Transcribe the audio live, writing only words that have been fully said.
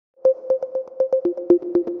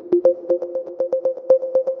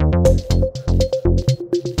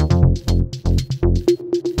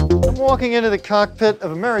I'm walking into the cockpit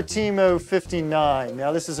of a Maritimo 59.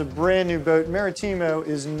 Now this is a brand new boat. Maritimo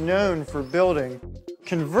is known for building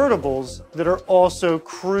convertibles that are also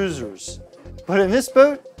cruisers. But in this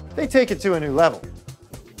boat, they take it to a new level.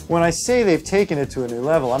 When I say they've taken it to a new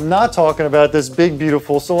level, I'm not talking about this big,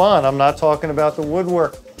 beautiful salon. I'm not talking about the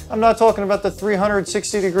woodwork. I'm not talking about the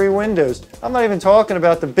 360-degree windows. I'm not even talking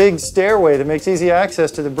about the big stairway that makes easy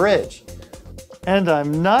access to the bridge. And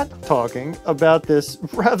I'm not talking about this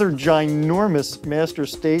rather ginormous master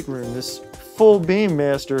stateroom, this full beam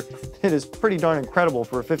master. It is pretty darn incredible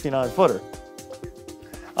for a 59-footer.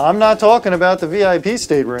 I'm not talking about the VIP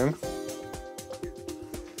stateroom.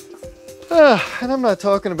 And I'm not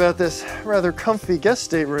talking about this rather comfy guest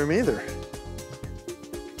stateroom either.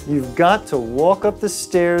 You've got to walk up the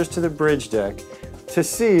stairs to the bridge deck to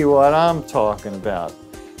see what I'm talking about.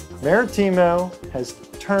 Maritimo has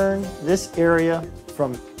turned this area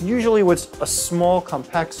from usually what's a small,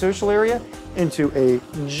 compact social area into a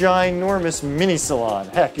ginormous mini salon.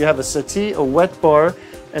 Heck, you have a settee, a wet bar,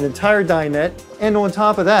 an entire dinette, and on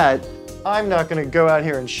top of that, I'm not going to go out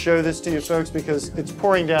here and show this to you folks because it's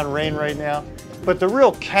pouring down rain right now. But the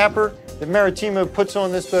real capper that Maritimo puts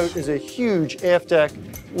on this boat is a huge aft deck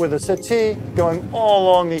with a settee going all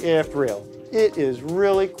along the aft rail. It is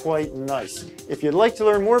really quite nice. If you'd like to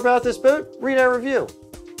learn more about this boat, read our review.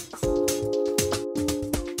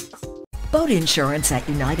 Boat insurance at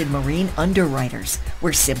United Marine Underwriters.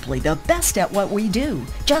 We're simply the best at what we do.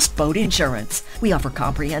 Just boat insurance. We offer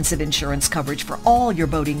comprehensive insurance coverage for all your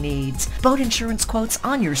boating needs. Boat insurance quotes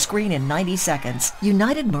on your screen in 90 seconds.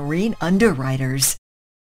 United Marine Underwriters.